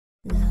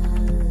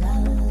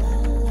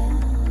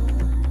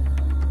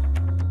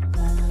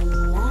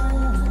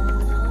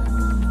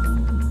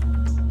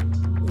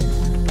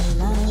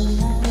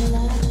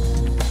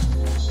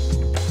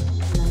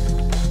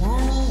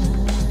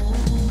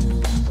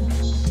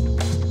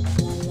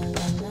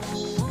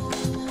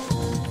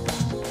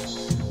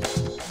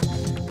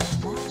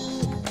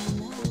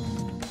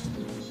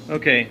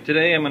Okay,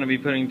 today I'm going to be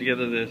putting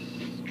together this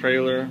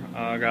trailer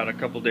I got a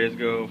couple days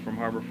ago from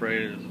Harbor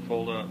Freight. It's a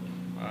fold-up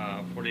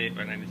 48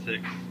 by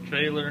 96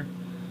 trailer.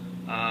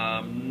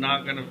 I'm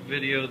not going to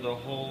video the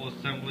whole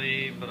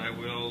assembly, but I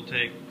will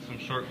take some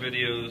short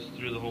videos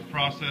through the whole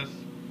process.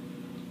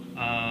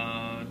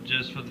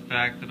 Just for the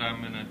fact that I'm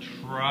going to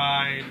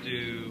try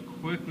to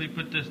quickly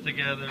put this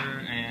together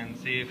and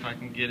see if I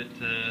can get it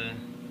to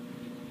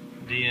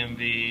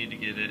DMV to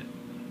get it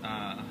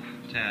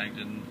tagged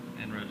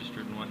and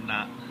registered and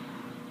whatnot.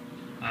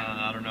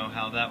 I don't know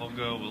how that will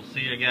go. We'll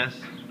see, I guess.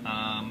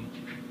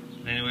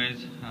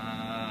 Anyways,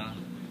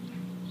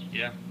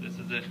 yeah, this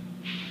is it.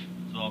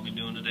 That's all I'll be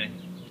doing today.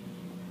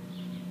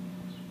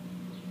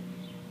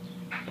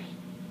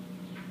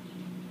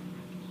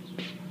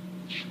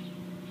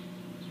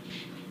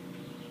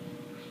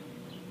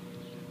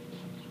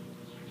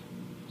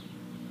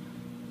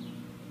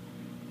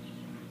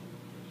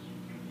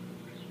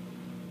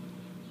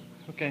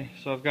 Okay,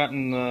 so I've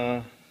gotten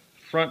the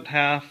front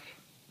half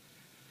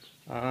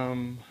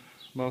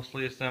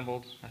mostly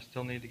assembled. I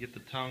still need to get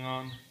the tongue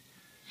on.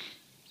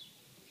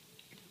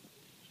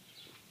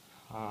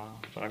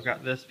 But I've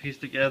got this piece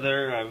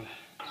together. I've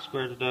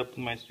squared it up with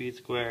my speed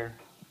square,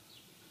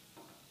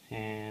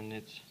 and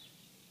it's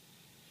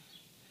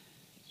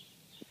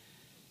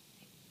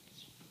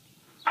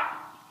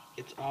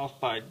off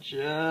by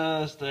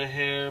just a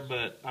hair,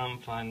 but I'm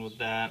fine with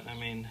that. I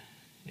mean,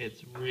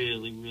 it's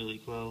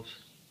really close.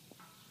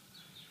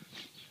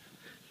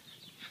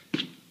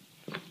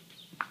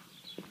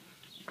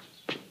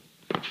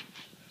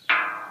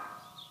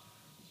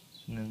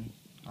 And then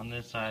on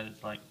this side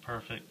it's like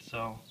perfect,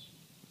 so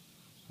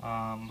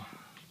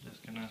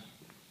just gonna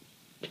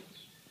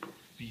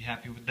be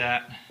happy with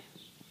that.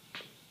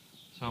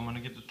 So I'm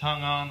gonna get the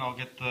tongue on, I'll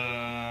get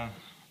the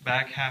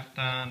back half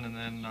done, and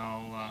then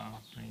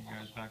I'll bring you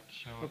guys back to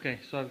show it. Okay,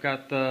 so I've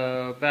got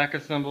the back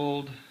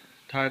assembled,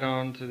 tied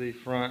on to the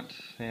front,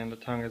 and the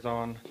tongue is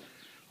on.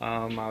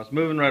 I was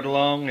moving right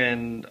along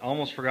and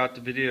almost forgot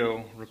to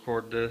video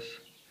record this.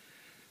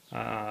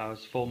 I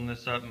was folding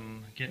this up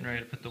and getting ready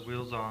to put the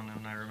wheels on,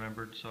 and I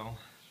remembered, so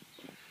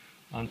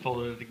I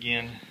unfolded it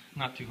again.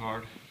 Not too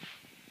hard.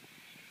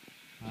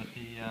 But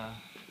the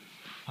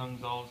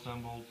tongue's all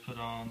assembled, put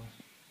on.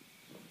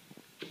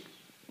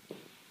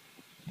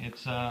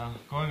 It's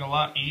going a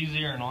lot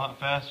easier and a lot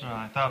faster than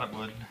I thought it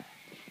would.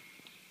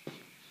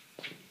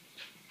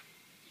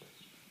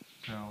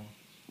 So,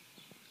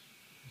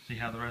 we'll see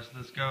how the rest of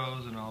this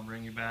goes, and I'll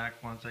bring you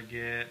back once I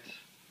get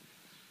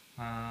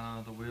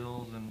the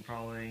wheels and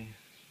probably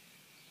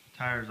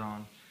tires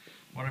on.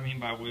 What I mean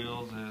by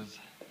wheels is,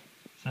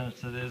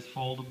 since it is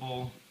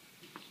foldable,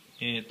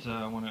 it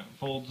when it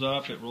folds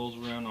up, it rolls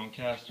around on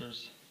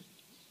casters.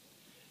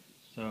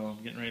 So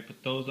I'm getting ready to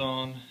put those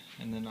on,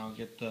 and then I'll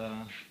get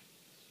the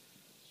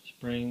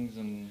springs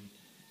and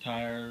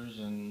tires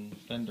and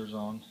fenders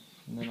on,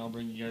 and then I'll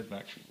bring you guys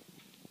back.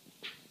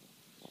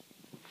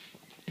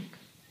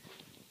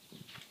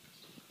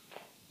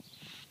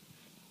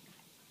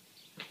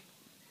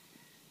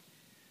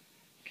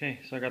 Okay,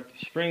 so I got the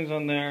springs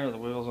on there, the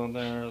wheels on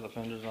there, the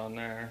fenders on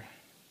there.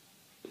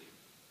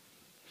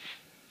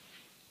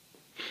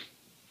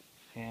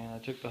 And I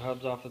took the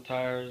hubs off the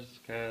tires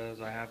because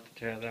I have to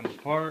tear them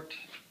apart,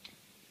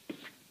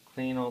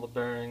 clean all the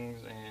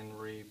bearings, and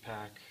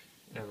repack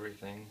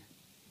everything.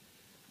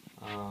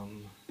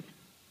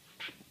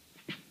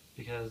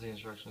 Because the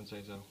instructions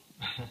say so.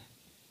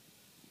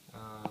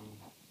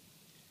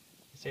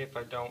 See, if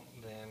I don't,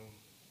 then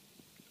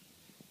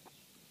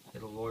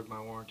it'll void my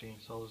warranty,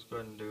 so I'll just go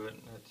ahead and do it.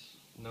 It's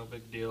no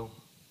big deal.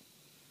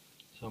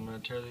 So I'm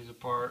going to tear these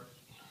apart,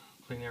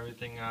 clean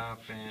everything up,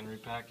 and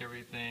repack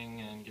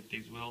everything, and get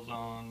these wheels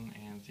on,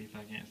 and see if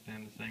I can't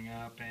stand this thing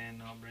up,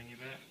 and I'll bring you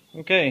back.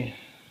 Okay,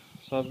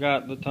 so I've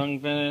got the tongue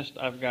finished.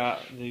 I've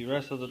got the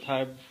rest of the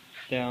tie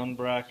down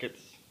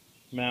brackets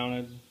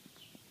mounted.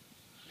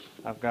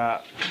 I've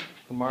got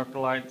the marker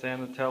lights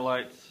and the tail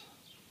lights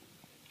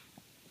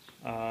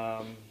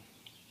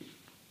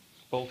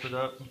bolted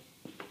up.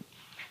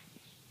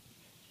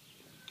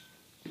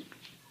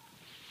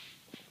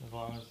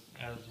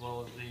 As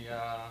well as the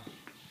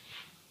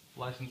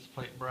license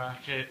plate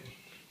bracket.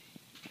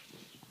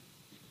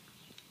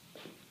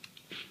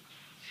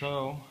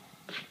 So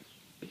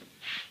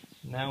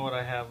now what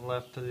I have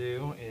left to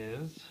do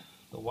is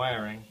the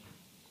wiring,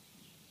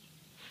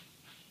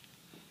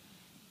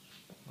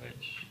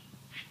 which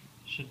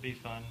should be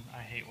fun.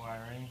 I hate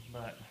wiring,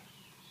 but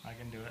I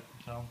can do it.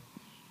 So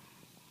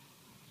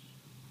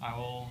I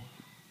will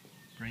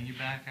bring you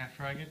back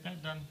after I get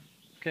that done.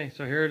 Okay,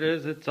 so here it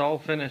is. It's all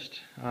finished.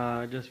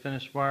 I just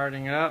finished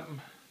wiring it up,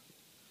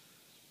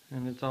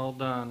 and it's all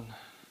done.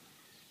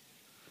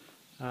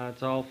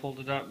 It's all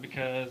folded up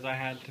because I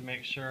had to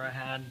make sure I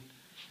had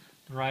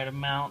the right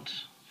amount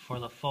for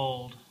the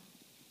fold.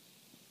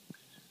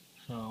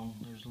 So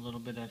there's a little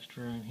bit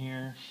extra in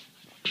here,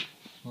 as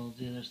well as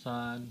the other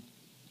side.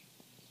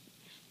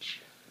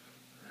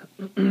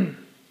 And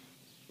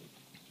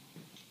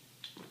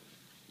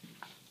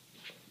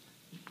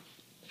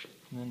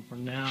then for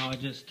now, I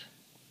just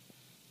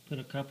put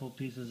a couple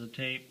pieces of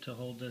tape to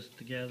hold this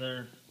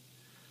together.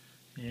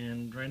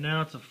 And right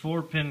now it's a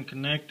 4-pin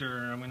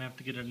connector. I'm going to have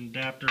to get an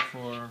adapter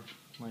for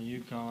my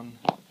Yukon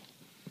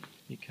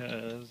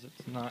because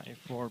it's not a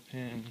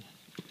 4-pin.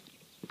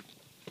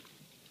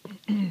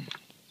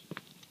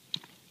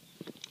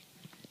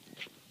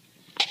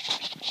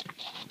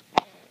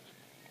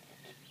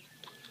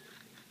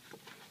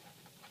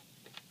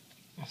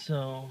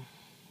 So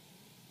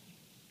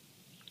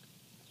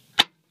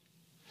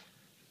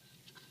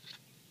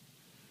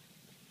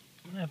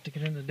I'm going to have to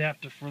get an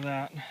adapter for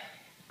that.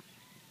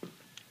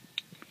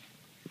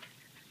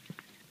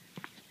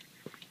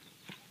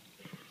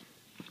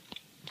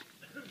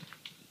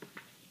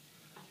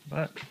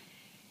 But the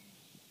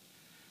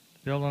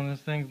build on this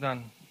thing's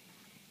done.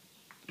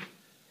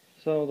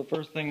 So the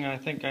first thing I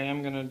think I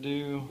am going to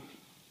do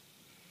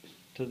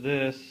to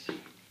this,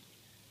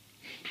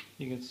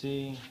 you can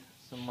see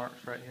some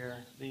marks right here.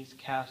 These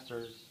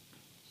casters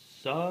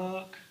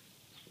suck.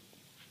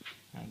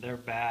 They're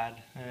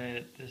bad.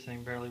 This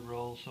thing barely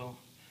rolls, so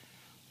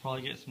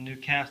probably get some new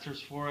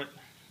casters for it.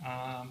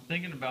 I'm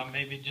thinking about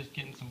maybe just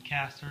getting some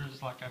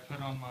casters like I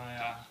put on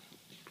my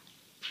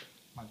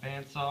my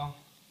bandsaw.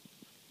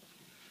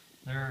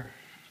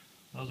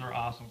 Those are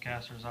awesome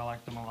casters. I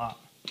like them a lot.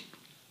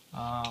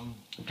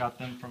 Got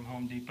them from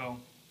Home Depot.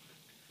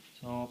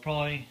 So I'll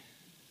probably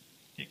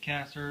get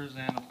casters,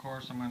 and of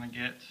course I'm going to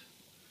get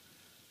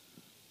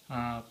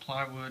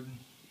plywood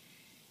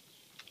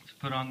to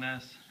put on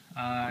this.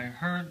 I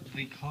heard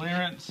the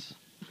clearance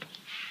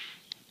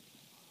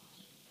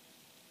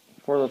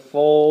for the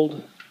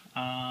fold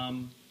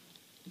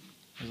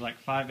is like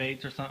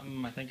 5/8 or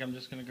something. I think I'm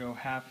just going to go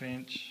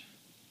half-inch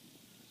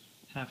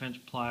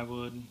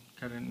plywood,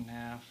 cut it in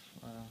half,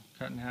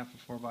 cut in half a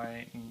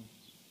 4x8 and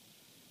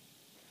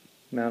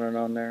mount it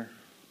on there.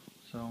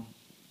 So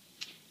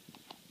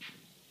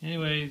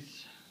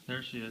anyways,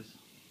 there she is.